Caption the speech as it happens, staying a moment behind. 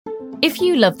If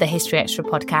you love the History Extra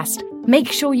podcast,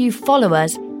 make sure you follow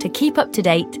us to keep up to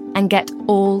date and get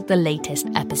all the latest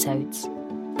episodes.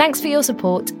 Thanks for your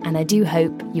support, and I do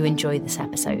hope you enjoy this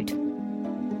episode.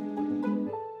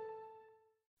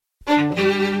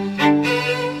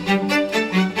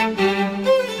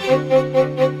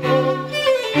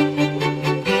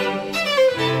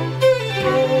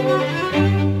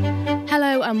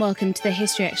 Hello and welcome to the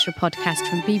History Extra podcast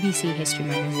from BBC History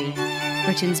Magazine,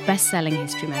 Britain's best-selling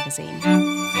history magazine.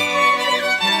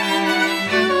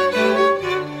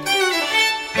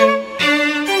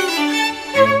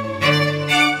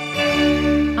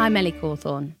 I'm Ellie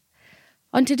Cawthorne.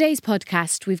 On today's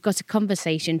podcast, we've got a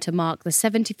conversation to mark the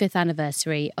 75th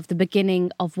anniversary of the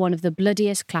beginning of one of the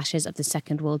bloodiest clashes of the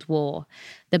Second World War,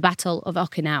 the Battle of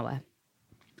Okinawa.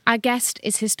 Our guest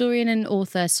is historian and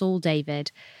author Saul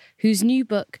David, whose new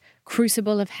book,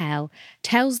 Crucible of Hell,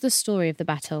 tells the story of the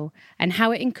battle and how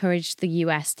it encouraged the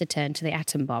US to turn to the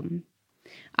atom bomb.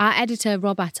 Our editor,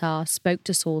 Rob Attar, spoke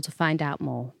to Saul to find out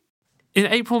more. In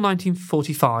April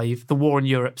 1945, the war in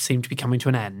Europe seemed to be coming to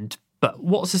an end. But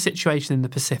what's the situation in the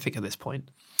Pacific at this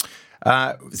point?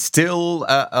 Still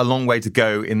a long way to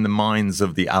go in the minds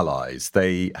of the Allies.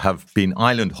 They have been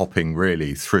island hopping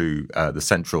really through the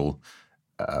central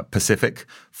Pacific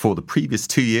for the previous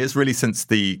 2 years, really since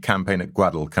the campaign at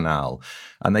Guadalcanal.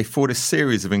 And they fought a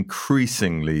series of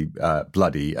increasingly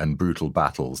bloody and brutal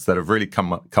battles that have really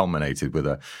culminated with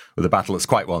a battle that's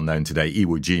quite well known today,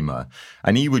 Iwo Jima.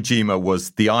 And Iwo Jima was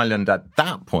the island at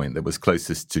that point that was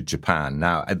closest to Japan.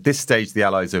 Now, at this stage, the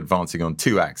Allies are advancing on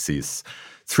two axes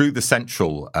through the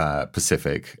central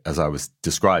Pacific, as I was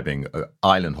describing,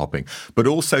 island hopping, but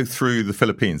also through the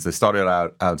Philippines. They started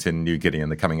out in New Guinea and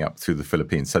they're coming up through the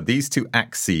Philippines. So these two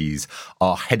axes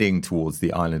are heading towards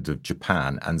the island of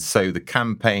Japan. And so the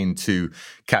campaign to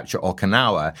capture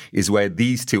Okinawa is where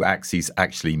these two axes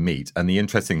actually meet. And the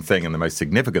interesting thing and the most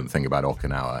significant thing about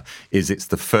Okinawa is it's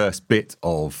the first bit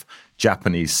of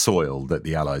Japanese soil that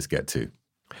the Allies get to.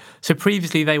 So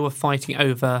previously they were fighting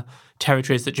over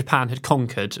territories that Japan had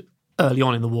conquered early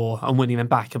on in the war and winning them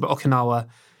back. But Okinawa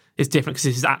is different because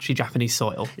this is actually Japanese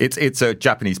soil. It's a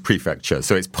Japanese prefecture,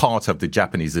 so it's part of the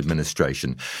Japanese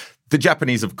administration. The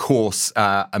Japanese, of course,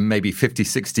 maybe 50,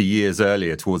 60 years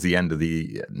earlier, towards the end of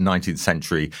the 19th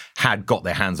century, had got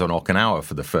their hands on Okinawa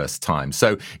for the first time.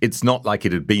 So it's not like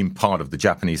it had been part of the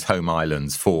Japanese home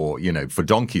islands for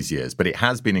donkey's years, but it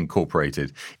has been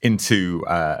incorporated into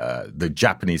the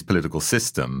Japanese political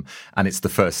system. And it's the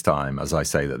first time, as I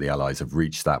say, that the Allies have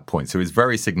reached that point. So it's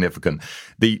very significant.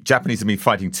 The Japanese have been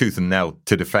fighting tooth and nail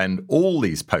to defend all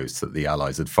these posts that the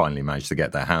Allies had finally managed to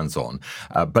get their hands on.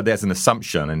 But there's an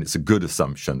assumption, and it's a good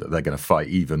assumption, that they're going to fight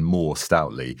even more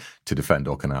stoutly to defend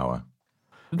Okinawa.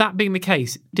 That being the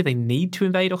case, did they need to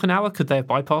invade Okinawa? Could they have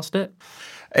bypassed it?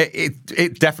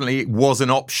 It definitely was an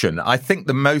option. I think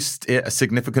the most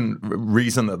significant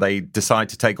reason that they decide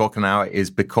to take Okinawa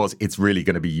is because it's really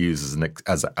going to be used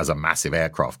as a massive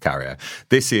aircraft carrier.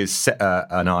 This is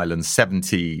an island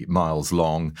 70 miles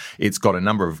long. It's got a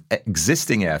number of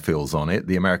existing airfields on it.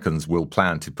 The Americans will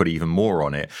plan to put even more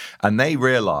on it. And they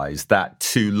realize that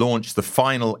to launch the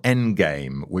final end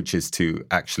game, which is to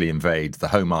actually invade the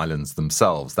home islands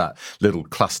themselves, that little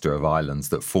cluster of islands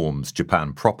that forms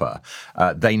Japan proper,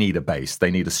 they need a base. They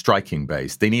need a striking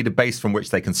base. They need a base from which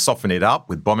they can soften it up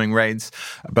with bombing raids,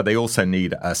 but they also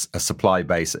need a supply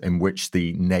base in which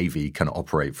the Navy can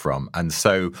operate from. And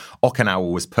so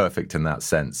Okinawa was perfect in that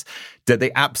sense. Did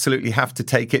they absolutely have to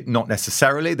take it? Not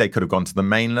necessarily. They could have gone to the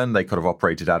mainland. They could have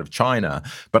operated out of China.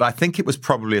 But I think it was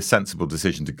probably a sensible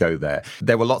decision to go there.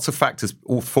 There were lots of factors,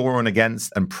 all for and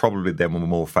against, and probably there were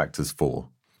more factors for.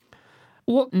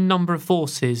 What number of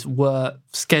forces were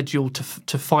scheduled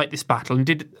to fight this battle? And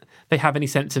did they have any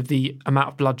sense of the amount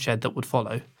of bloodshed that would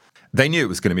follow? They knew it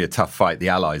was going to be a tough fight, the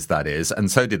Allies, that is,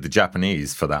 and so did the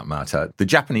Japanese, for that matter. The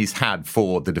Japanese had,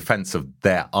 for the defense of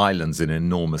their islands, an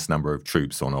enormous number of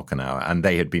troops on Okinawa, and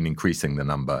they had been increasing the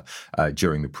number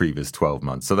during the previous 12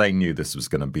 months. So they knew this was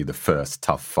going to be the first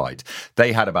tough fight.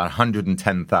 They had about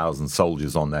 110,000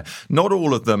 soldiers on there. Not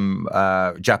all of them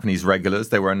Japanese regulars.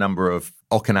 There were a number of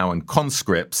Okinawan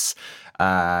conscripts,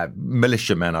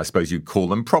 militiamen, I suppose you'd call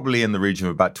them, probably in the region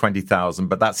of about 20,000,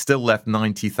 but that still left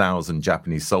 90,000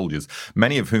 Japanese soldiers,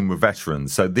 many of whom were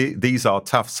veterans. So these are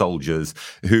tough soldiers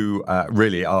who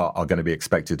really are going to be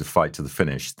expected to fight to the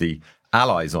finish. The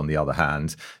Allies, on the other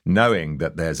hand, knowing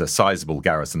that there's a sizable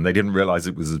garrison, they didn't realize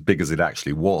it was as big as it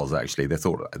actually was. Actually, they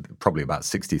thought probably about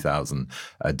 60,000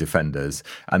 defenders.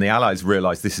 And the Allies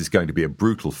realized this is going to be a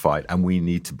brutal fight and we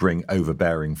need to bring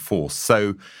overbearing force.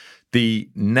 So the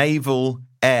naval,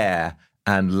 air,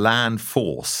 and land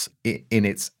force in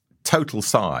its total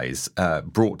size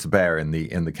brought to bear in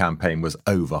the campaign was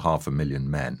over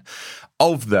 500,000 men.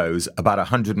 Of those, about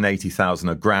 180,000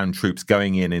 are ground troops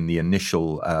going in the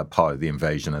initial part of the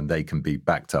invasion, and they can be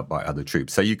backed up by other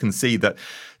troops. So you can see that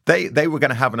they were going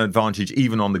to have an advantage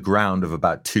even on the ground of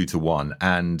about 2-1,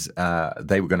 and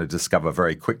they were going to discover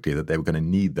very quickly that they were going to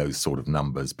need those sort of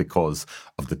numbers because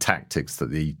of the tactics that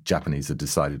the Japanese had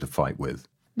decided to fight with.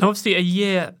 Now, obviously, a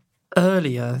year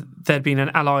earlier, there'd been an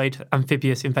Allied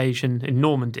amphibious invasion in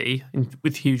Normandy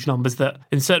with huge numbers that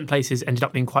in certain places ended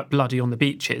up being quite bloody on the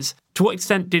beaches. To what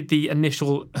extent did the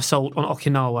initial assault on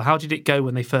Okinawa, how did it go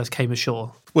when they first came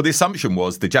ashore? Well, the assumption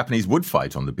was the Japanese would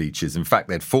fight on the beaches. In fact,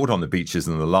 they'd fought on the beaches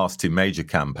in the last two major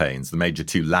campaigns, the major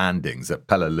two landings at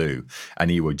Peleliu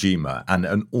and Iwo Jima, and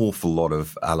an awful lot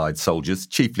of Allied soldiers,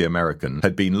 chiefly American,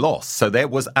 had been lost. So there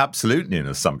was absolutely an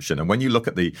assumption. And when you look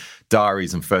at the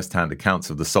diaries and first-hand accounts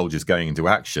of the soldiers going into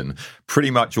action,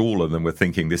 pretty much all of them were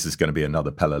thinking this is going to be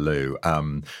another Peleliu.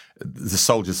 The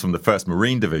soldiers from the 1st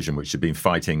Marine Division, which had been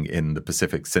fighting in the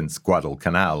Pacific since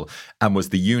Guadalcanal, and was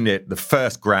the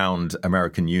first ground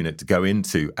American unit to go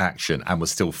into action and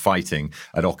was still fighting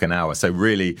at Okinawa. So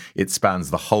really, it spans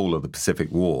the whole of the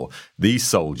Pacific War. These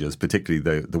soldiers,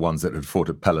 particularly the ones that had fought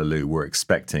at Peleliu, were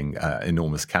expecting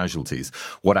enormous casualties.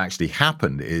 What actually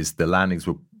happened is the landings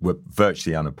were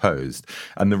virtually unopposed.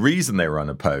 And the reason they were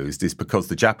unopposed is because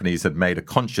the Japanese had made a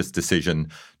conscious decision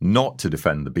not to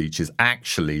defend the beaches,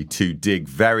 actually to dig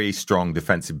very strong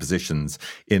defensive positions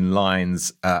in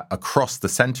lines across the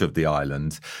center of the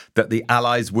island that the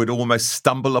Allies would almost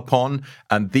stumble upon.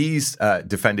 And these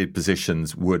defended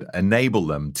positions would enable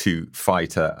them to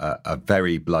fight a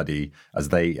very bloody, as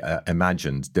they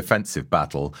imagined, defensive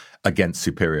battle against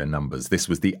superior numbers. This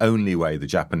was the only way the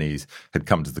Japanese had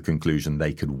come to the conclusion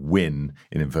they could win,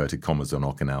 in inverted commas, on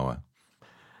Okinawa.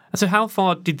 So how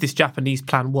far did this Japanese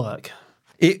plan work?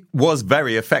 It was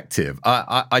very effective.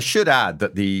 I should add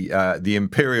that the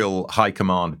Imperial High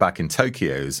Command back in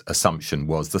Tokyo's assumption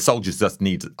was the soldiers just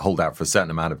need to hold out for a certain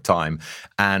amount of time,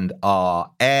 and our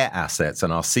air assets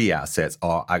and our sea assets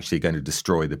are actually going to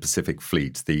destroy the Pacific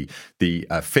Fleet, the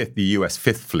US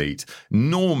Fifth Fleet,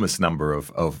 enormous number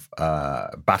of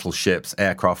battleships,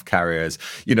 aircraft carriers.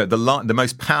 You know, the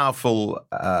most powerful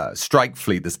strike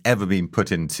fleet that's ever been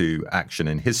put into action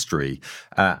in history,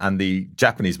 and the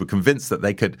Japanese were convinced that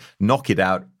they could knock it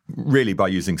out really by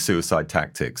using suicide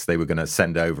tactics. They were going to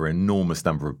send over an enormous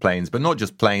number of planes, but not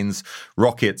just planes,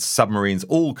 rockets, submarines,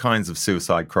 all kinds of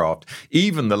suicide craft.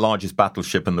 Even the largest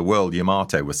battleship in the world,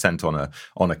 Yamato, was sent on a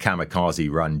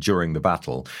kamikaze run during the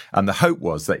battle. And the hope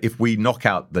was that if we knock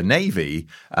out the Navy,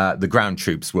 the ground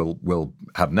troops will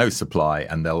have no supply,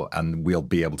 and we'll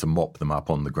be able to mop them up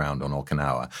on the ground on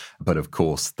Okinawa. But of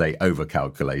course, they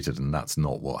overcalculated, and that's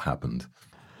not what happened.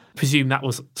 Presume that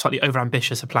was slightly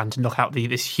overambitious, a plan to knock out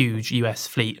this huge US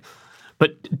fleet.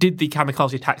 But did the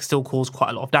kamikaze attacks still cause quite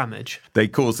a lot of damage? They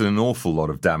caused an awful lot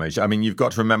of damage. I mean, you've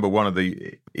got to remember one of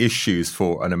the issues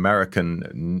for an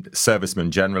American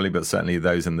serviceman generally, but certainly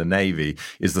those in the Navy,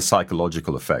 is the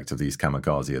psychological effect of these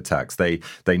kamikaze attacks. They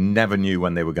never knew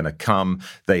when they were going to come.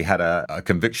 They had a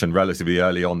conviction relatively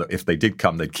early on that if they did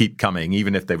come, they'd keep coming.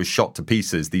 Even if they were shot to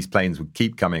pieces, these planes would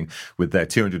keep coming with their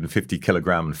 250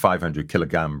 kilogram and 500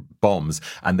 kilogram bombs,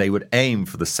 and they would aim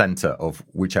for the center of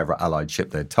whichever Allied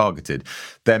ship they'd targeted.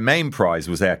 Their main prize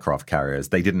was aircraft carriers.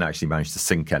 They didn't actually manage to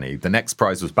sink any. The next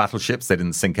prize was battleships. They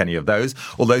didn't sink any of those,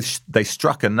 although they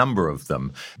struck a number of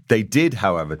them. They did,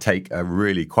 however, take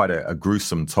quite a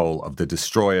gruesome toll of the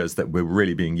destroyers that were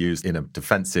really being used in a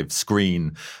defensive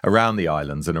screen around the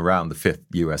islands and around the 5th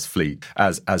US Fleet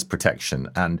as protection.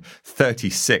 And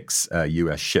 36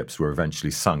 US ships were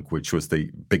eventually sunk, which was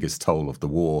the biggest toll of the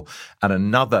war. And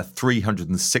another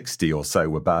 360 or so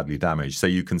were badly damaged. So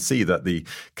you can see that the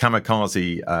kamikaze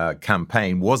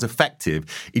campaign was effective.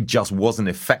 It just wasn't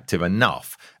effective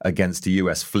enough against a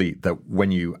US fleet that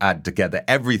when you add together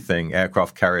everything,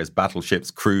 aircraft carriers, battleships,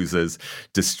 cruisers,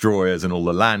 destroyers, and all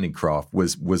the landing craft,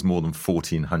 was more than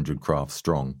 1,400 craft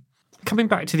strong. Coming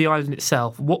back to the island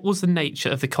itself, what was the nature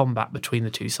of the combat between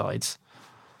the two sides?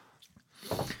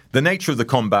 The nature of the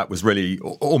combat was really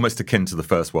almost akin to the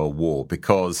First World War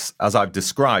because, as I've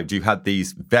described, you had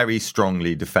these very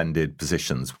strongly defended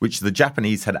positions, which the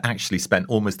Japanese had actually spent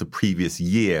almost the previous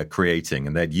year creating,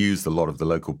 and they'd used a lot of the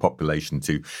local population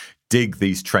to dig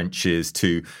these trenches,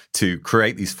 to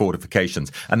create these fortifications.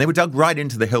 And they were dug right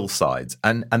into the hillsides.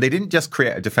 And they didn't just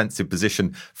create a defensive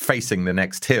position facing the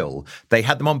next hill. They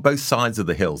had them on both sides of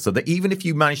the hill, so that even if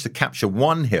you managed to capture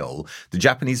one hill, the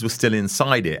Japanese were still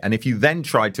inside it. And if you then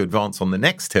tried to advance on the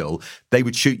next hill, they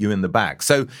would shoot you in the back.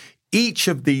 So each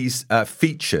of these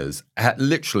features,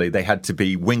 they had to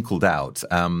be winkled out.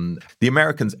 The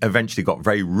Americans eventually got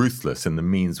very ruthless in the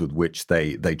means with which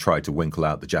they tried to winkle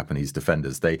out the Japanese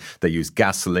defenders. They used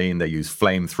gasoline, they used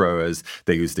flamethrowers,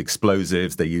 they used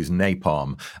explosives, they used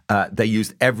napalm. They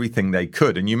used everything they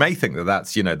could. And you may think that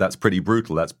that's pretty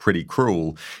brutal, that's pretty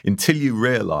cruel, until you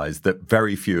realize that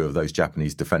very few of those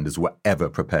Japanese defenders were ever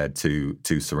prepared to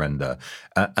surrender.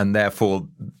 And therefore,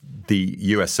 the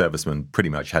US servicemen pretty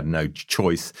much had no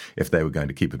choice if they were going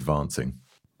to keep advancing.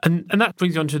 And that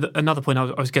brings you on to another point I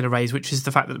was going to raise, which is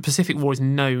the fact that the Pacific War is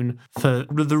known for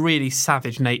the really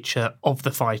savage nature of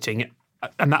the fighting.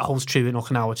 And that holds true in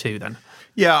Okinawa too, then?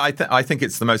 Yeah, I think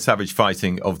it's the most savage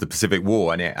fighting of the Pacific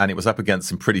War, and it was up against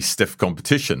some pretty stiff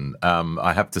competition,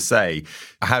 I have to say.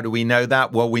 How do we know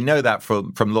that? Well, we know that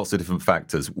from lots of different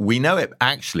factors. We know it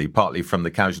actually partly from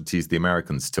the casualties the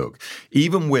Americans took.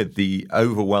 Even with the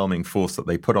overwhelming force that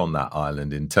they put on that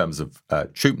island in terms of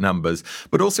troop numbers,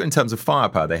 but also in terms of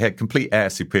firepower, they had complete air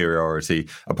superiority,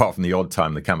 apart from the odd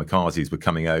time the kamikazes were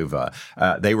coming over.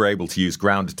 They were able to use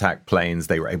ground attack planes.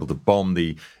 They were able to bomb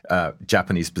the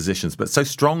Japanese positions, but so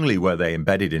strongly were they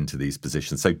embedded into these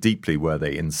positions, so deeply were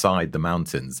they inside the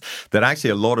mountains, that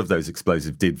actually a lot of those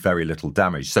explosives did very little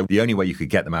damage. So the only way you could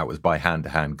get them out was by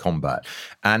hand-to-hand combat.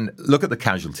 And look at the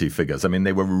casualty figures. I mean,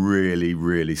 they were really,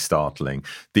 really startling.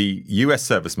 The US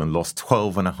servicemen lost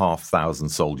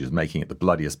 12,500 soldiers, making it the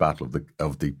bloodiest battle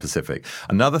of the Pacific.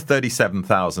 Another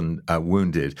 37,000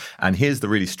 wounded. And here's the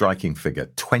really striking figure,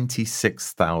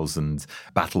 26,000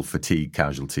 battle fatigue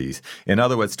casualties. In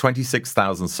other words,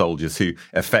 26,000 soldiers who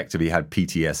effectively had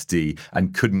PTSD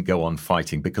and couldn't go on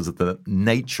fighting because of the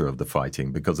nature of the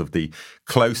fighting, because of the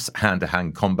close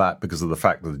hand-to-hand combat, because of the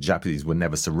fact that the Japanese would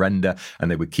never surrender and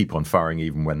they would keep on firing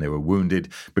even when they were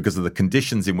wounded, because of the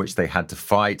conditions in which they had to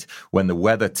fight. When the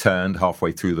weather turned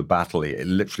halfway through the battle, it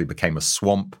literally became a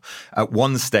swamp. At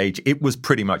one stage, it was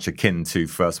pretty much akin to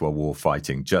First World War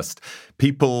fighting, just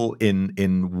people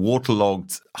in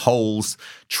waterlogged holes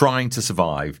trying to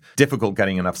survive, difficult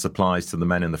getting enough supplies to the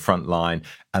men in the front line,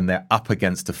 and they're up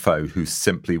against a foe who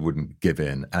simply wouldn't give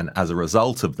in. And as a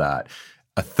result of that,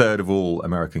 a third of all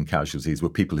American casualties were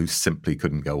people who simply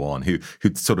couldn't go on,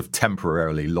 who'd sort of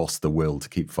temporarily lost the will to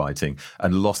keep fighting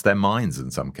and lost their minds in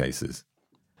some cases.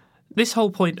 This whole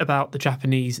point about the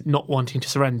Japanese not wanting to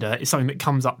surrender is something that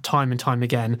comes up time and time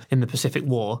again in the Pacific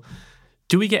War.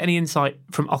 Do we get any insight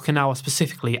from Okinawa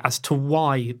specifically as to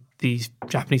why these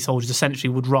Japanese soldiers essentially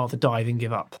would rather die than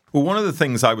give up? Well, one of the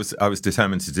things I was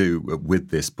determined to do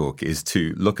with this book is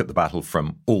to look at the battle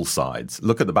from all sides,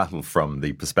 look at the battle from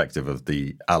the perspective of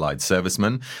the Allied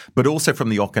servicemen, but also from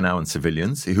the Okinawan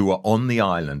civilians who were on the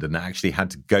island and actually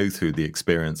had to go through the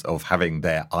experience of having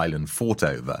their island fought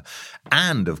over,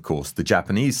 and, of course, the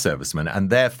Japanese servicemen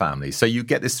and their families. So you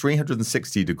get this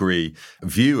 360-degree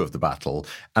view of the battle.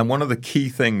 And one of the key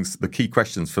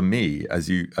questions for me, as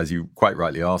you quite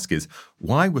rightly ask, is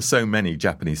why were so many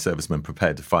Japanese servicemen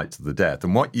prepared to fight to the death?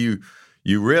 And what you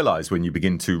realize when you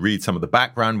begin to read some of the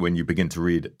background, when you begin to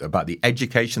read about the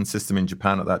education system in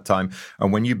Japan at that time,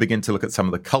 and when you begin to look at some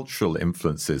of the cultural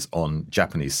influences on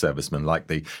Japanese servicemen, like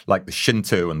the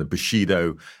Shinto and the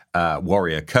Bushido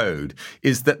warrior code,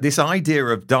 is that this idea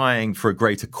of dying for a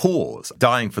greater cause,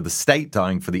 dying for the state,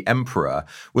 dying for the emperor,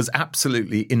 was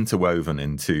absolutely interwoven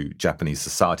into Japanese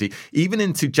society, even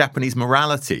into Japanese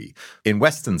morality. In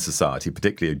Western society,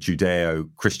 particularly a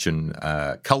Judeo-Christian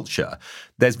culture,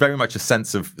 there's very much a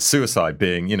sense of suicide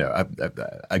being,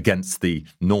 against the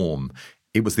norm.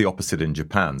 It was the opposite in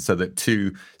Japan, so that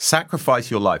to sacrifice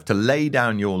your life, to lay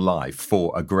down your life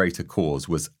for a greater cause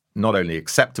was not only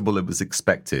acceptable, it was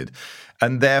expected.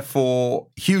 And therefore,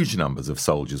 huge numbers of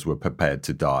soldiers were prepared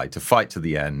to die, to fight to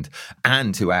the end,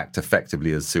 and to act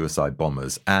effectively as suicide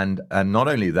bombers. And not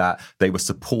only that, they were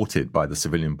supported by the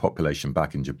civilian population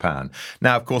back in Japan.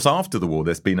 Now, of course, after the war,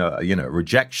 there's been a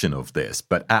rejection of this.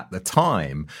 But at the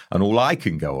time, and all I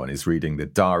can go on is reading the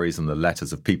diaries and the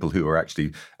letters of people who are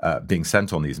actually being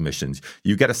sent on these missions,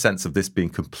 you get a sense of this being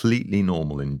completely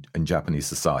normal in Japanese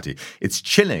society. It's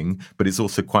chilling, but it's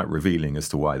also quite revealing as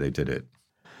to why they did it.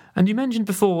 And you mentioned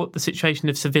before the situation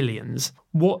of civilians.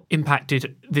 What impact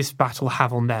did this battle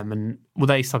have on them, and were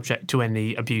they subject to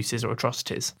any abuses or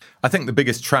atrocities? I think the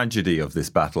biggest tragedy of this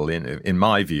battle, in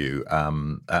my view,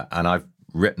 and I've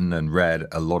written and read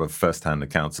a lot of first-hand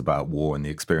accounts about war and the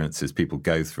experiences people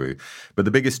go through, but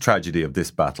the biggest tragedy of this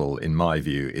battle, in my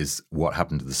view, is what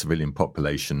happened to the civilian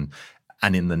population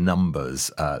and in the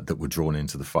numbers that were drawn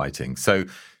into the fighting. So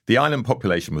the island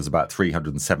population was about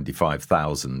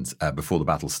 375,000 before the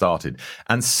battle started.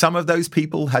 And some of those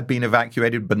people had been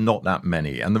evacuated, but not that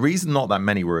many. And the reason not that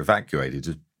many were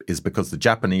evacuated is because the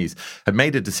Japanese had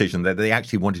made a decision that they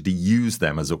actually wanted to use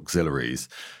them as auxiliaries.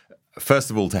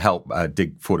 First of all, to help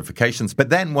dig fortifications, but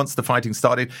then once the fighting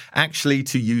started, actually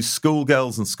to use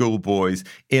schoolgirls and schoolboys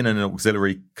in an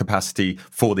auxiliary capacity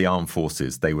for the armed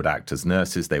forces. They would act as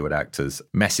nurses, they would act as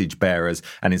message bearers,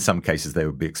 and in some cases they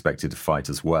would be expected to fight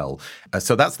as well.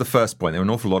 So that's the first point. There were an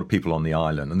awful lot of people on the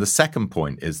island. And the second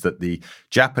point is that the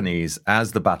Japanese,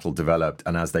 as the battle developed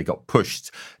and as they got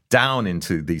pushed down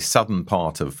into the southern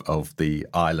part of the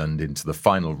island, into the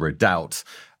final redoubt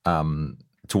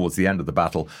towards the end of the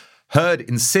battle, Hurd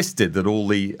insisted that all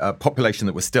the population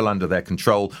that was still under their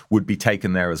control would be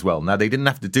taken there as well. Now, they didn't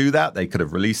have to do that. They could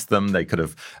have released them. They could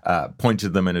have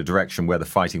pointed them in a direction where the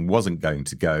fighting wasn't going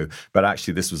to go. But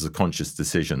actually, this was a conscious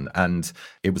decision. And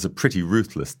it was a pretty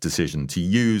ruthless decision to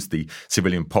use the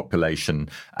civilian population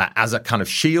as a kind of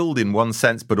shield in one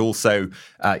sense, but also,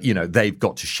 they've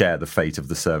got to share the fate of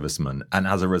the servicemen. And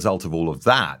as a result of all of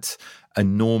that,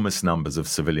 enormous numbers of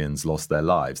civilians lost their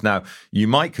lives. Now, you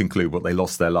might conclude what they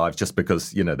lost their lives just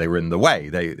because, they were in the way.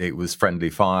 It was friendly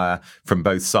fire from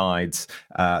both sides.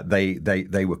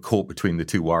 They were caught between the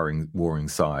two warring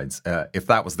sides. If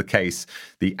that was the case,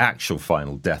 the actual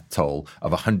final death toll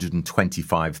of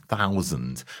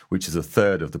 125,000, which is a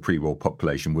third of the pre-war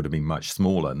population, would have been much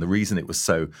smaller. And the reason it was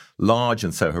so large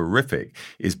and so horrific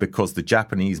is because the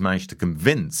Japanese managed to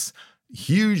convince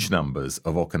huge numbers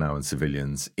of Okinawan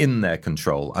civilians in their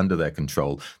control, under their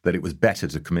control, that it was better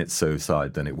to commit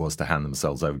suicide than it was to hand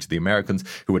themselves over to the Americans,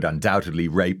 who would undoubtedly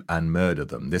rape and murder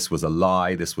them. This was a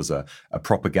lie. This was a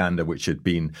propaganda which had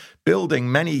been building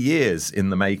many years in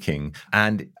the making,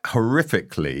 and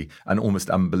horrifically and almost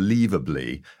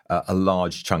unbelievably, a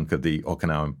large chunk of the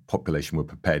Okinawan population were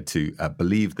prepared to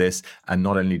believe this. And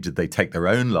not only did they take their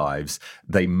own lives,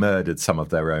 they murdered some of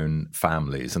their own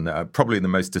families. And probably the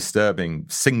most disturbing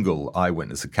single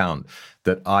eyewitness account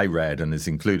that I read and is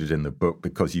included in the book,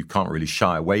 because you can't really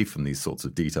shy away from these sorts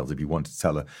of details if you want to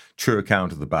tell a true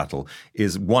account of the battle,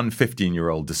 is one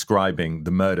 15-year-old describing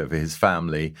the murder of his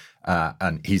family,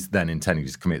 and he's then intending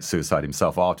to commit suicide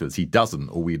himself afterwards. He doesn't,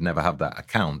 or we'd never have that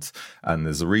account. And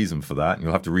there's a reason for that. And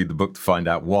you'll have to read the book to find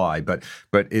out why. But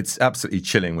it's absolutely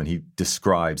chilling when he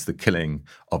describes the killing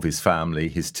of his family,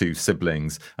 his two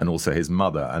siblings, and also his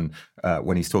mother. And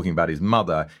when he's talking about his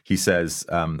mother, he says,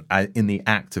 in the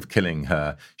act of killing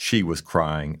her, she was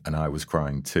crying and I was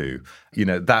crying too.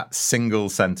 That single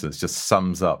sentence just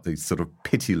sums up the sort of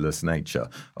pitiless nature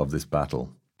of this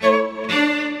battle.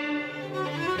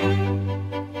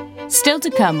 Still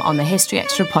to come on the History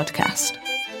Extra podcast.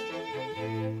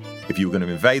 If you were going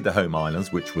to invade the home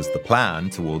islands, which was the plan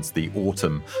towards the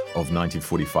autumn of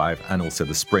 1945 and also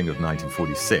the spring of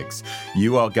 1946,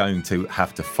 you are going to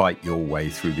have to fight your way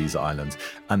through these islands.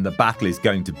 And the battle is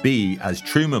going to be, as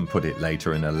Truman put it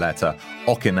later in a letter,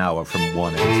 Okinawa from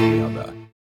one end to the other.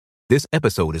 This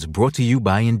episode is brought to you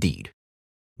by Indeed.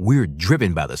 We're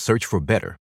driven by the search for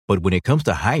better, but when it comes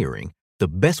to hiring, the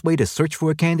best way to search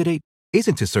for a candidate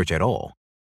isn't to search at all.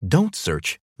 Don't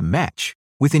search, match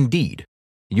with Indeed.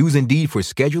 Use Indeed for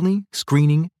scheduling,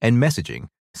 screening, and messaging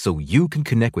so you can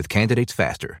connect with candidates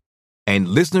faster. And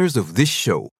listeners of this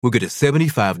show will get a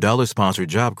 $75 sponsored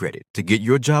job credit to get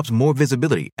your jobs more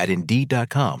visibility at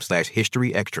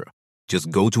Indeed.com/HistoryExtra. Just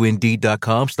go to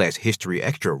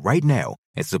Indeed.com/HistoryExtra right now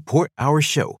and support our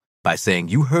show by saying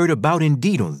you heard about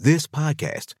Indeed on this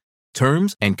podcast.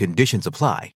 Terms and conditions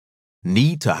apply.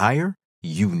 Need to hire?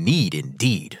 You need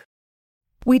Indeed.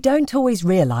 We don't always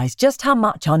realize just how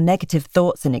much our negative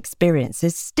thoughts and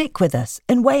experiences stick with us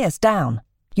and weigh us down.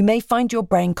 You may find your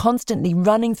brain constantly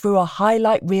running through a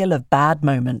highlight reel of bad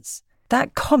moments.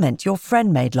 That comment your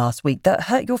friend made last week that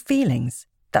hurt your feelings.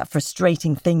 That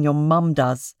frustrating thing your mum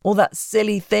does. Or that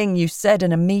silly thing you said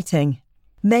in a meeting.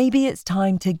 Maybe it's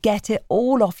time to get it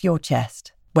all off your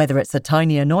chest. Whether it's a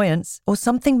tiny annoyance or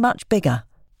something much bigger.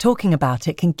 Talking about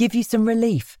it can give you some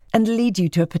relief and lead you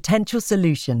to a potential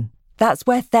solution. That's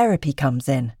where therapy comes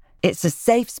in. It's a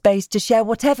safe space to share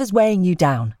whatever's weighing you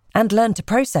down and learn to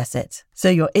process it, so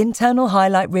your internal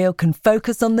highlight reel can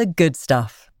focus on the good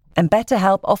stuff. And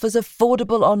BetterHelp offers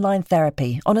affordable online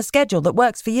therapy on a schedule that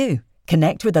works for you.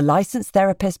 Connect with a licensed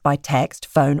therapist by text,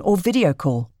 phone, or video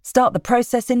call. Start the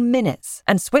process in minutes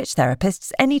and switch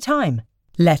therapists anytime.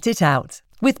 Let it out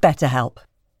with BetterHelp.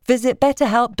 Visit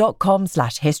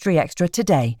betterhelp.com/historyextra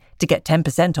today to get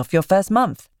 10% off your first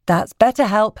month. That's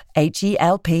BetterHelp,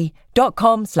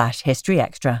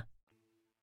 HELP.com/historyextra.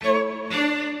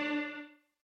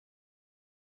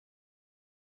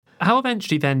 How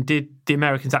eventually then did the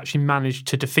Americans actually manage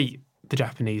to defeat the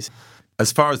Japanese?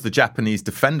 As far as the Japanese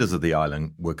defenders of the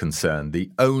island were concerned,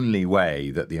 the only way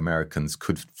that the Americans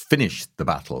could finish the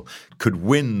battle, could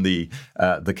win the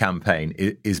campaign,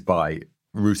 is by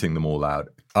rooting them all out,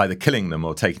 either killing them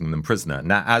or taking them prisoner.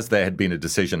 Now, as there had been a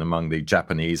decision among the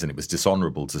Japanese, and it was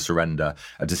dishonorable to surrender,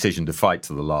 a decision to fight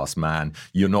to the last man,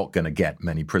 you're not going to get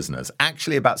many prisoners.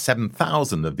 Actually, about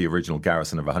 7,000 of the original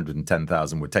garrison of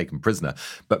 110,000 were taken prisoner,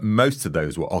 but most of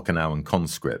those were Okinawan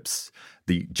conscripts.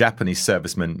 The Japanese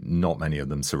servicemen, not many of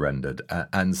them surrendered.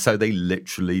 And so they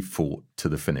literally fought to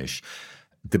the finish.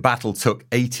 The battle took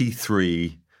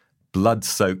 83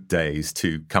 blood-soaked days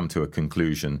to come to a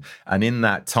conclusion. And in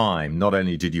that time, not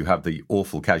only did you have the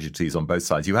awful casualties on both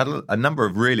sides, you had a number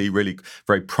of really, really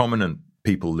very prominent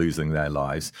people losing their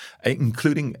lives,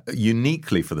 including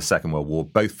uniquely for the Second World War,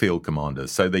 both field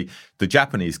commanders. So the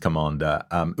Japanese commander,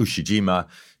 Ushijima,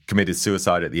 committed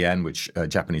suicide at the end, which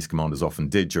Japanese commanders often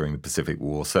did during the Pacific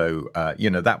War. So,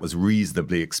 that was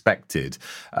reasonably expected.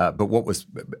 But what was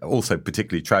also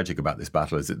particularly tragic about this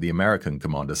battle is that the American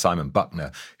commander, Simon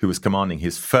Buckner, who was commanding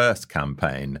his first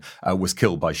campaign, was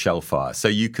killed by shell fire. So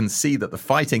you can see that the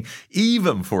fighting,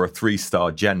 even for a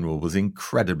 3-star general, was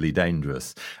incredibly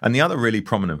dangerous. And the other really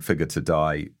prominent figure to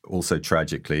die, also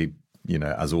tragically,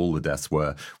 as all the deaths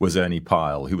were, was Ernie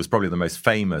Pyle, who was probably the most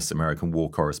famous American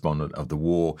war correspondent of the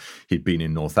war. He'd been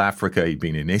in North Africa, he'd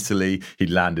been in Italy,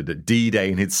 he'd landed at D-Day,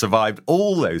 and he'd survived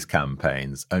all those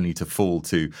campaigns, only to fall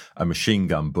to a machine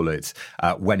gun bullet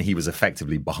when he was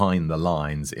effectively behind the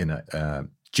lines in a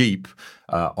jeep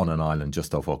on an island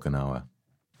just off Okinawa.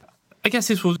 I guess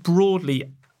this was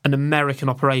broadly an American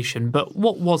operation, but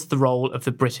what was the role of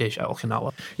the British at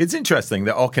Okinawa? It's interesting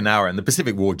that Okinawa and the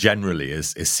Pacific War generally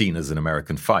is seen as an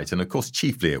American fight, and of course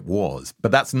chiefly it was. But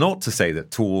that's not to say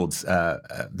that towards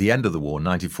the end of the war,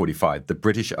 1945, the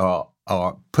British are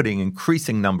putting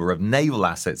increasing number of naval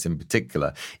assets in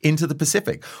particular into the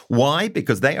Pacific. Why?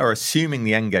 Because they are assuming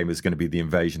the end game is going to be the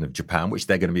invasion of Japan, which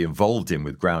they're going to be involved in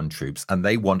with ground troops, and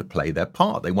they want to play their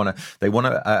part. They want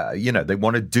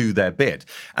to do their bit.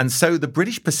 And so the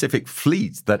British Pacific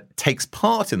Fleet that takes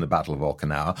part in the Battle of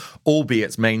Okinawa, albeit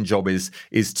its main job is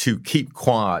to keep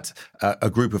quiet a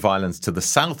group of islands to the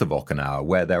south of Okinawa,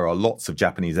 where there are lots of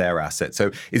Japanese air assets.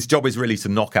 So its job is really to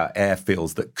knock out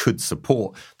airfields that could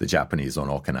support the Japanese on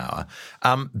Okinawa.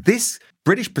 This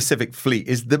British Pacific Fleet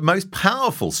is the most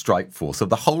powerful strike force of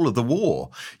the whole of the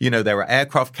war. There were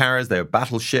aircraft carriers, there were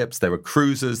battleships, there were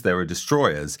cruisers, there were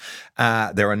destroyers.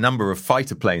 There are a number of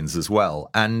fighter planes as well.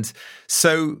 And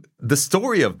so the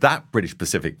story of that British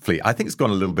Pacific Fleet, I think, has gone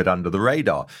a little bit under the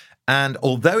radar. And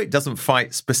although it doesn't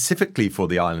fight specifically for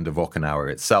the island of Okinawa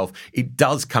itself, it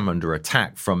does come under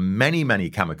attack from many, many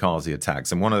kamikaze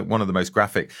attacks. And one of the most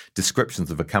graphic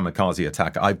descriptions of a kamikaze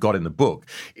attack I've got in the book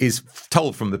is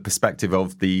told from the perspective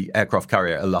of the aircraft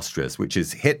carrier Illustrious, which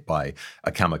is hit by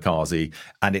a kamikaze,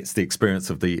 and it's the experience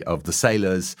of the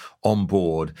sailors on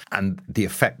board and the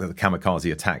effect that the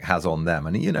kamikaze attack has on them.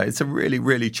 And it's a really,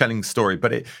 really chilling story,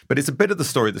 but it's a bit of the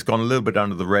story that's gone a little bit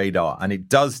under the radar, and it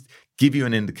does give you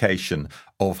an indication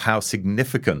of how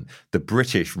significant the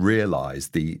British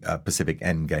realised the Pacific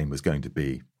endgame was going to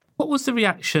be. What was the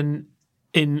reaction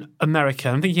in America?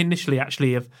 I'm thinking initially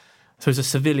actually of a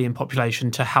civilian population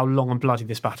to how long and bloody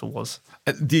this battle was.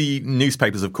 The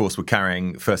newspapers, of course, were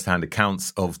carrying first-hand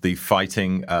accounts of the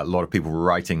fighting. A lot of people were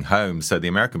writing home. So the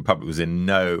American public was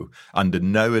under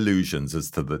no illusions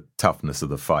as to the toughness of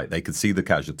the fight. They could see the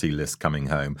casualty list coming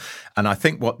home. And I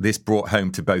think what this brought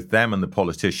home to both them and the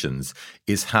politicians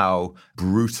is how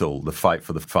brutal the fight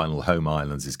for the final home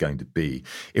islands is going to be.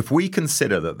 If we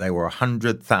consider that there were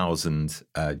 100,000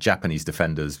 Japanese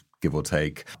defenders, give or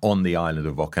take, on the island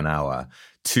of Okinawa,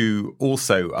 to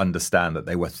also understand that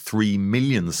there were 3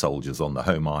 million soldiers on the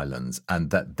home islands and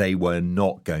that they were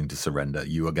not going to surrender.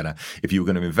 If you were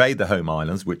going to invade the home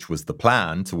islands, which was the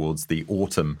plan towards the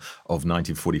autumn of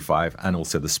 1945 and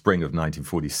also the spring of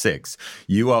 1946,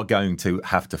 you are going to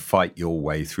have to fight your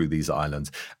way through these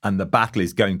islands. And the battle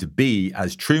is going to be,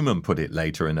 as Truman put it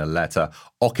later in a letter,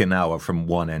 Okinawa from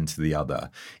one end to the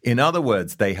other. In other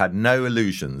words, they had no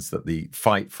illusions that the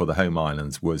fight for the home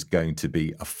islands was going to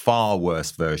be a far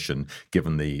worse version,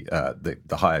 given the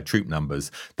higher troop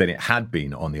numbers, than it had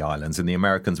been on the islands. And the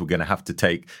Americans were going to have to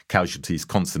take casualties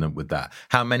consonant with that.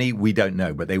 How many, we don't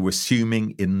know, but they were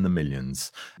assuming in the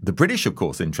millions. The British, of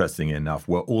course, interestingly enough,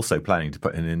 were also planning to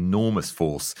put an enormous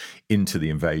force into the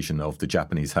invasion of the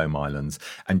Japanese home islands.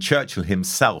 And Churchill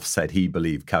himself said he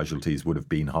believed casualties would have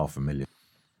been 500,000.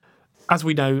 As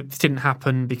we know, this didn't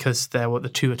happen because there were the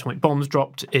 2 atomic bombs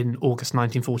dropped in August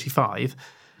 1945.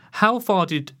 How far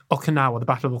did Okinawa, the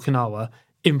Battle of Okinawa,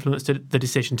 influenced the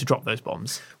decision to drop those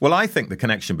bombs? Well, I think the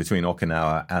connection between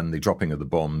Okinawa and the dropping of the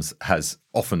bombs has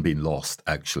often been lost,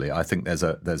 actually. I think there's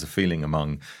a feeling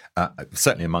among,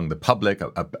 certainly among the public,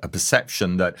 a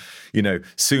perception that,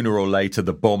 sooner or later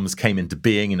the bombs came into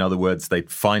being. In other words, they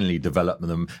finally developed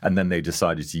them and then they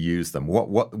decided to use them.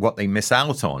 What they miss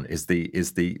out on is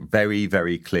the very,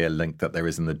 very clear link that there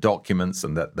is in the documents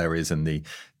and that there is in the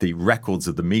records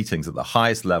of the meetings at the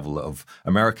highest level of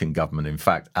American government, in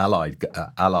fact,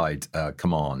 Allied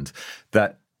command,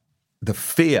 that the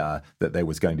fear that there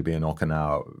was going to be an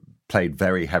Okinawa played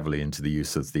very heavily into the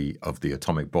use of the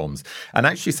atomic bombs. And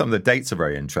actually, some of the dates are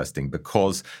very interesting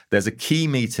because there's a key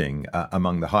meeting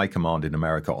among the high command in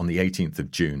America on the 18th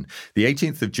of June. The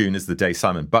 18th of June is the day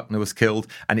Simon Buckner was killed,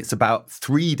 and it's about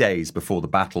 3 days before the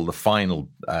battle, the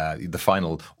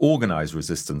final organized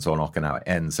resistance on Okinawa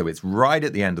ends. So it's right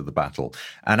at the end of the battle.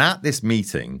 And at this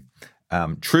meeting,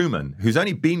 Truman, who's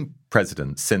only been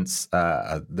president since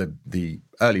the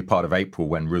early part of April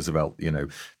when Roosevelt,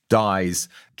 dies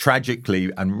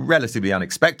tragically and relatively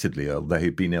unexpectedly, although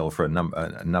he'd been ill for a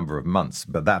number of months,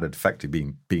 but that had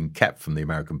effectively been kept from the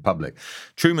American public.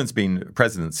 Truman's been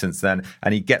president since then,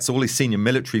 and he gets all his senior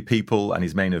military people and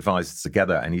his main advisors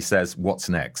together, and he says, what's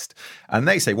next? And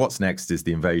they say, what's next is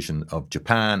the invasion of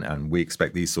Japan, and we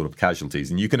expect these sort of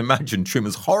casualties. And you can imagine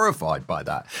Truman's horrified by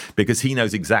that because he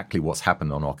knows exactly what's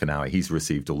happened on Okinawa. He's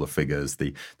received all the figures,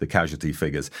 the casualty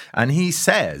figures. And he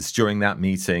says during that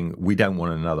meeting, we don't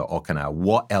want another Okinawa.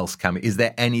 What else is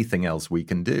there anything else we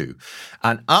can do?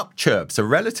 And up chirps a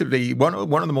relatively one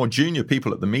of the more junior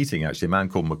people at the meeting, actually, a man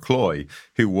called McCloy,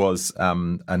 who was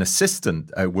the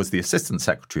assistant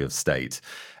secretary of state.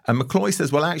 And McCloy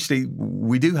says, well, actually,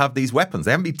 we do have these weapons.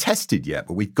 They haven't been tested yet,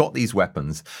 but we've got these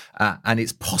weapons. And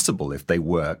it's possible if they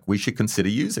work, we should consider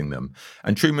using them.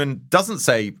 And Truman doesn't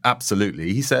say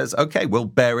absolutely. He says, OK, we'll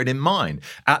bear it in mind.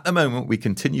 At the moment, we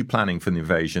continue planning for the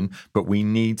invasion, but we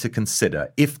need to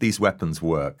consider if these weapons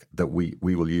work, that we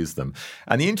will use them.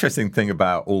 And the interesting thing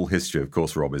about all history, of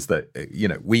course, Rob, is that,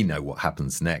 we know what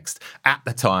happens next. At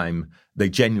the time, they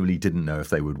genuinely didn't know if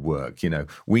they would work.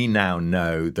 We now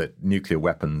know that nuclear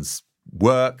weapons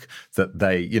work, that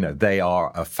they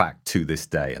are a fact to this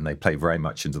day, and they play very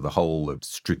much into the whole of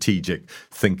strategic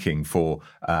thinking for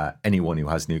anyone who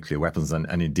has nuclear weapons, and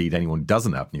indeed anyone who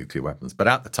doesn't have nuclear weapons. But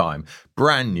at the time,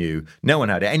 brand new, no one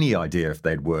had any idea if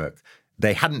they'd work.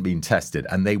 They hadn't been tested,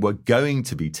 and they were going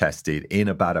to be tested in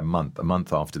about a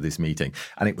month after this meeting.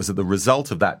 And it was the result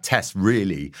of that test,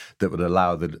 really, that would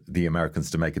allow the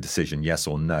Americans to make a decision, yes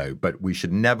or no. But we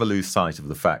should never lose sight of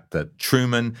the fact that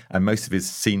Truman and most of his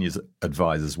senior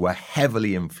advisors were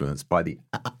heavily influenced by the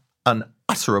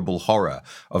unutterable horror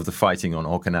of the fighting on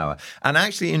Okinawa. And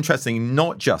actually, interestingly,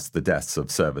 not just the deaths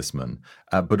of servicemen,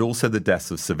 but also the deaths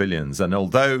of civilians. And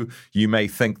although you may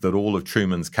think that all of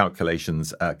Truman's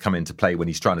calculations come into play when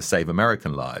he's trying to save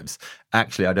American lives,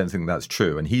 actually, I don't think that's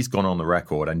true. And he's gone on the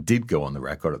record, and did go on the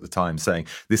record at the time, saying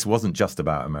this wasn't just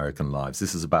about American lives.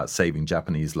 This is about saving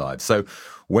Japanese lives. So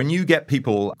when you get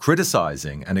people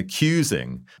criticizing and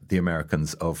accusing the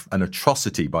Americans of an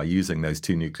atrocity by using those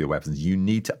two nuclear weapons, you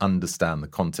need to understand the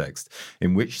context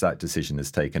in which that decision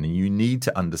is taken. And you need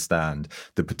to understand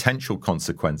the potential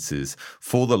consequences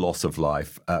for the loss of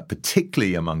life,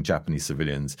 particularly among Japanese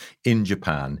civilians in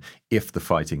Japan, if the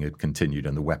fighting had continued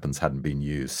and the weapons hadn't been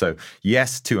used. So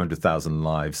yes, 200,000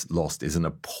 lives lost is an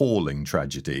appalling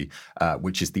tragedy,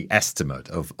 which is the estimate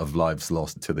of lives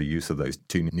lost to the use of those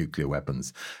two nuclear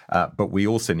weapons. But we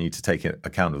also need to take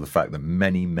account of the fact that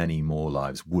many, many more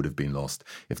lives would have been lost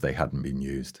if they hadn't been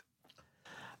used.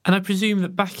 And I presume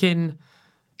that back in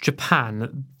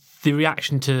Japan, the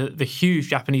reaction to the huge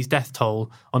Japanese death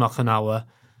toll on Okinawa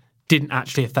didn't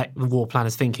actually affect the war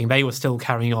planners' thinking. They were still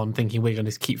carrying on thinking we're going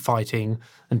to keep fighting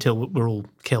until we're all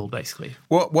killed, basically.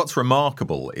 What's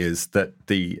remarkable is that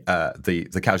the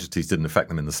casualties didn't affect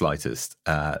them in the slightest.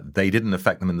 They didn't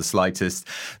affect them in the slightest.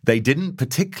 They didn't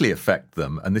particularly affect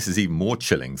them, and this is even more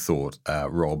chilling thought,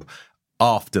 Rob,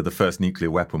 after the first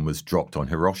nuclear weapon was dropped on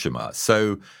Hiroshima.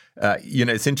 So,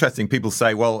 it's interesting. People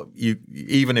say, well,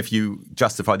 even if you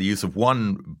justify the use of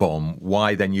one bomb,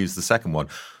 why then use the second one?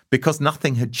 Because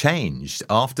nothing had changed.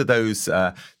 After those,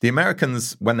 the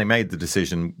Americans, when they made the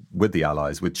decision with the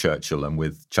Allies, with Churchill and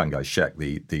with Chiang Kai-shek,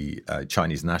 the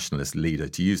Chinese nationalist leader,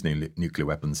 to use nuclear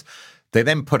weapons, they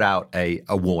then put out a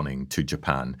warning to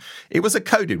Japan. It was a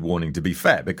coded warning, to be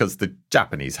fair, because the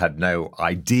Japanese had no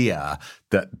idea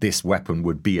that this weapon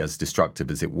would be as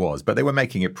destructive as it was. But they were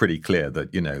making it pretty clear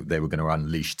that, they were going to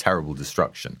unleash terrible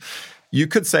destruction. You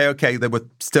could say, okay, they were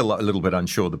still a little bit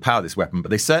unsure of the power of this weapon,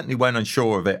 but they certainly weren't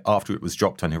unsure of it after it was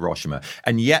dropped on Hiroshima.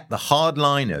 And yet the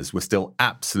hardliners were still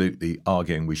absolutely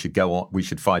arguing we should go on, we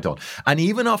should fight on. And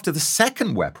even after the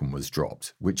second weapon was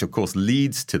dropped, which of course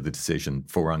leads to the decision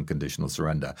for unconditional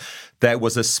surrender, there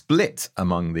was a split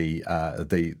among the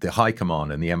high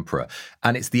command and the emperor.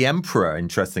 And it's the emperor,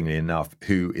 interestingly enough,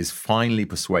 who is finally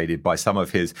persuaded by some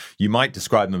of his, you might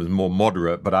describe them as more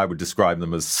moderate, but I would describe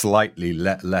them as slightly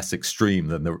less extreme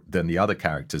than the other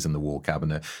characters in the war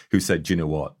cabinet, who said, you know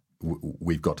what,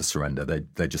 we've got to surrender.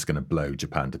 They're just going to blow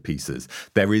Japan to pieces.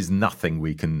 There is nothing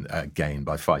we can gain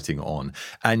by fighting on.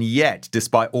 And yet,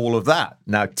 despite all of that,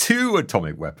 now 2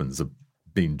 atomic weapons have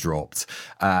been dropped.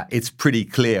 It's pretty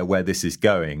clear where this is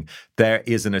going. There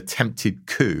is an attempted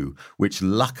coup, which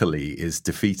luckily is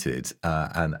defeated,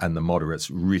 and the moderates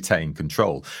retain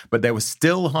control. But there were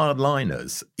still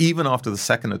hardliners, even after the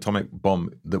second atomic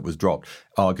bomb that was dropped,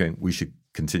 arguing we should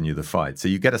continue the fight. So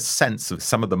you get a sense of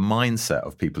some of the mindset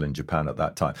of people in Japan at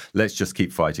that time. Let's just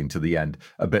keep fighting to the end,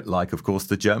 a bit like, of course,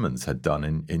 the Germans had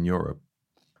done in Europe.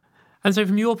 And so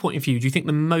from your point of view, do you think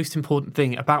the most important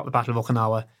thing about the Battle of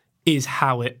Okinawa is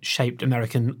how it shaped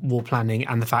American war planning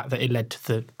and the fact that it led to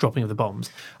the dropping of the bombs?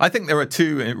 I think there are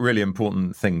 2 really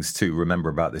important things to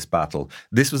remember about this battle.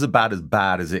 This was about as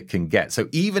bad as it can get. So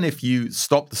even if you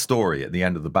stop the story at the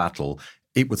end of the battle,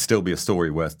 it would still be a story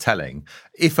worth telling,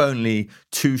 if only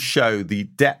to show the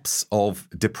depths of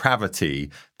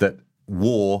depravity that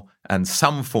war and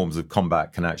some forms of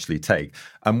combat can actually take.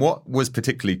 And what was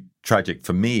particularly tragic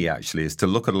for me, actually, is to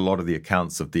look at a lot of the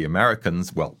accounts of the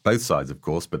Americans, well, both sides, of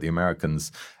course, but the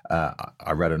Americans,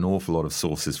 I read an awful lot of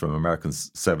sources from American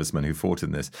servicemen who fought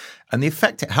in this, and the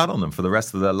effect it had on them for the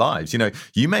rest of their lives. You know,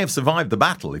 you may have survived the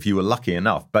battle if you were lucky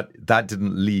enough, but that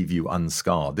didn't leave you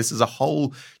unscarred. This is a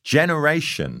whole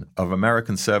generation of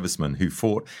American servicemen who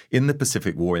fought in the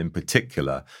Pacific War in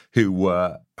particular, who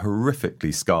were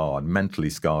horrifically scarred, mentally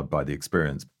scarred by the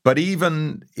experience. But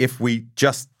even if we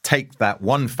just take that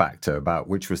one factor about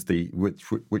which were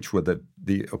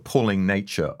the appalling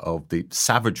nature of the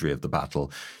savagery of the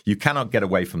battle, you cannot get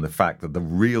away from the fact that the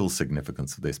real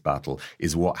significance of this battle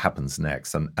is what happens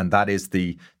next. And that is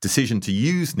the decision to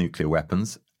use nuclear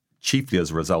weapons, chiefly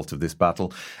as a result of this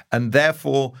battle, and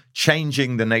therefore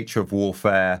changing the nature of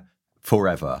warfare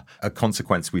forever, a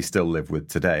consequence we still live with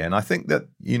today. And I think that,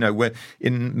 you know, we're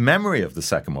in memory of the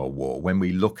Second World War, when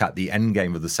we look at the end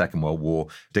game of the Second World War,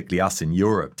 particularly us in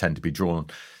Europe tend to be drawn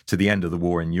to the end of the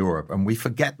war in Europe, and we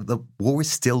forget that the war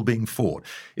is still being fought.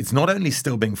 It's not only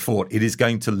still being fought, it is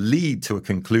going to lead to a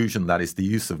conclusion, that is the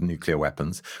use of nuclear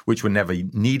weapons, which were never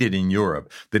needed in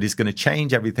Europe, that is going to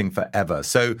change everything forever.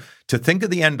 So to think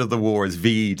of the end of the war as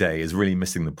VE Day is really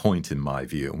missing the point, in my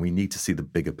view, and we need to see the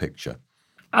bigger picture.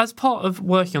 As part of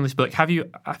working on this book, have you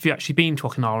actually been to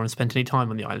Okinawa and spent any time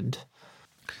on the island?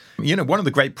 You know, one of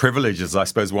the great privileges, I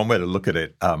suppose, one way to look at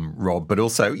it, Rob, but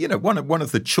also, you know, one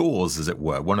of the chores, as it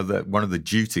were, one of the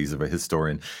duties of a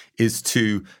historian is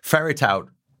to ferret out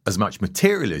as much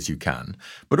material as you can,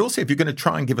 but also if you're going to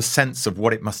try and give a sense of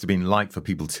what it must have been like for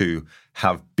people to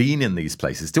have been in these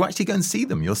places, to actually go and see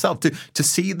them yourself, to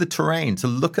see the terrain, to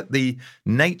look at the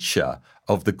nature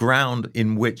of the ground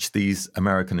in which these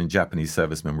American and Japanese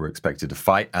servicemen were expected to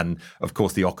fight. And of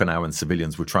course, the Okinawan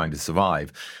civilians were trying to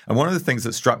survive. And one of the things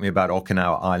that struck me about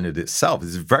Okinawa Island itself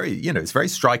is it's very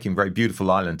striking, very beautiful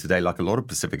island today, like a lot of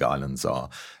Pacific islands are.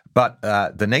 But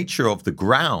the nature of the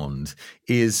ground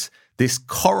is this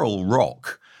coral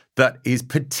rock that is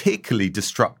particularly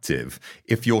destructive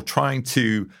if you're trying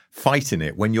to fight in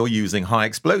it when you're using high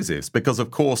explosives, because of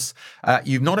course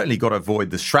you've not only got to avoid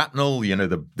the shrapnel, you know,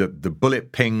 the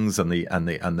bullet pings and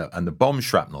the bomb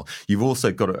shrapnel, you've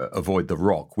also got to avoid the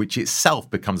rock, which itself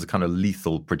becomes a kind of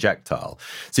lethal projectile.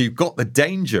 So you've got the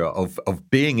danger of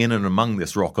being in and among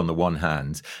this rock on the one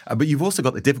hand, but you've also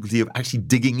got the difficulty of actually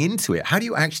digging into it. How do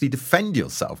you actually defend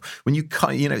yourself when you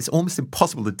can't, you know, it's almost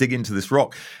impossible to dig into this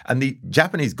rock. And the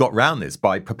Japanese got around this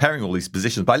by preparing all these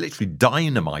positions, by literally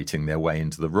dynamiting their way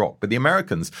into the rock. But the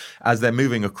Americans, as they're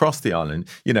moving across the island,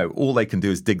 you know, all they can do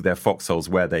is dig their foxholes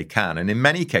where they can. And in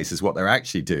many cases, what they're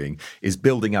actually doing is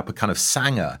building up a kind of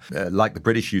sanger, like the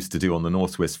British used to do on the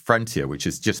Northwest frontier, which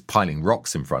is just piling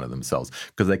rocks in front of themselves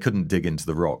because they couldn't dig into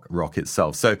the rock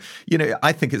itself. So, you know,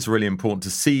 I think it's really important to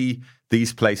see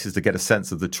these places to get a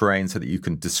sense of the terrain so that you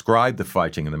can describe the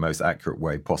fighting in the most accurate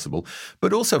way possible.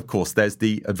 But also, of course, there's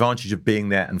the advantage of being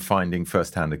there and finding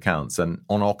first-hand accounts. And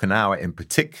on Okinawa in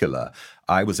particular,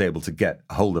 I was able to get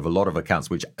hold of a lot of accounts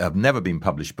which have never been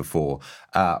published before,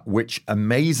 which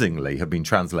amazingly have been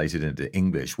translated into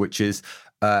English, which is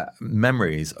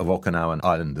memories of Okinawan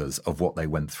islanders, of what they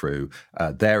went through,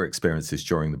 their experiences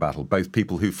during the battle, both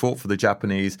people who fought for the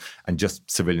Japanese and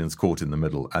just civilians caught in the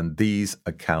middle. And these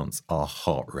accounts are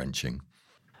heart-wrenching.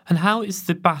 And how is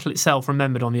the battle itself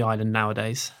remembered on the island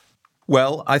nowadays?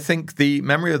 Well, I think the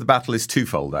memory of the battle is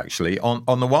twofold, actually.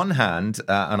 On the one hand,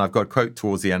 and I've got a quote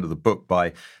towards the end of the book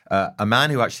by a man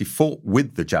who actually fought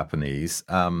with the Japanese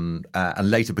and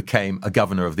later became a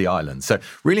governor of the island. So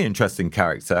really interesting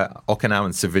character,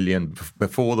 Okinawan civilian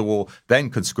before the war, then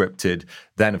conscripted,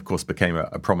 then, of course, became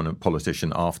a prominent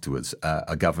politician afterwards,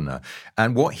 a governor.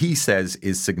 And what he says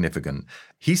is significant.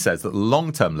 He says that the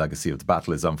long-term legacy of the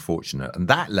battle is unfortunate, and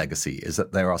that legacy is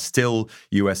that there are still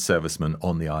US servicemen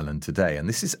on the island today. And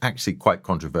this is actually quite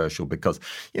controversial because,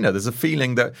 there's a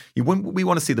feeling that we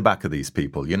want to see the back of these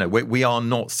people. We are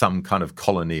not some kind of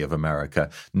colony of America,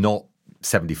 not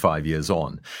 75 years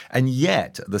on. And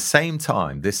yet, at the same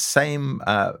time, this same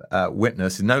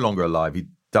witness is no longer alive. He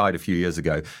died a few years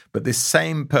ago. But this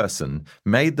same person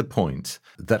made the point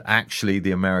that actually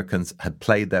the Americans had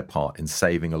played their part in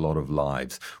saving a lot of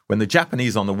lives. When the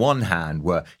Japanese, on the one hand,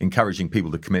 were encouraging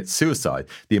people to commit suicide,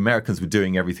 the Americans were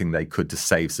doing everything they could to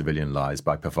save civilian lives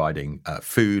by providing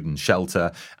food and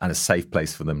shelter and a safe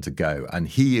place for them to go. And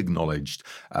he acknowledged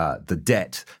the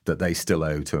debt that they still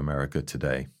owe to America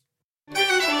today.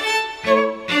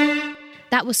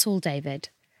 That was Saul David.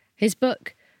 His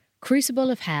book, Crucible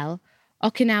of Hell,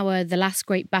 Okinawa, The Last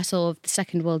Great Battle of the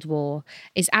Second World War,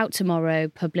 is out tomorrow,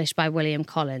 published by William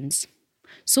Collins.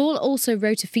 Saul also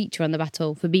wrote a feature on the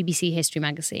battle for BBC History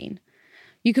magazine.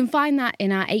 You can find that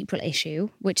in our April issue,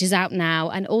 which is out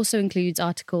now and also includes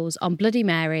articles on Bloody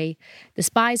Mary, the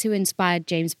spies who inspired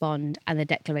James Bond, and the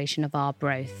Declaration of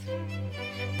Arbroath.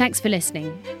 Thanks for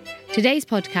listening. Today's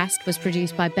podcast was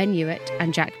produced by Ben Hewitt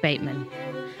and Jack Bateman.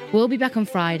 We'll be back on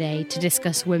Friday to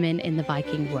discuss women in the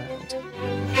Viking world.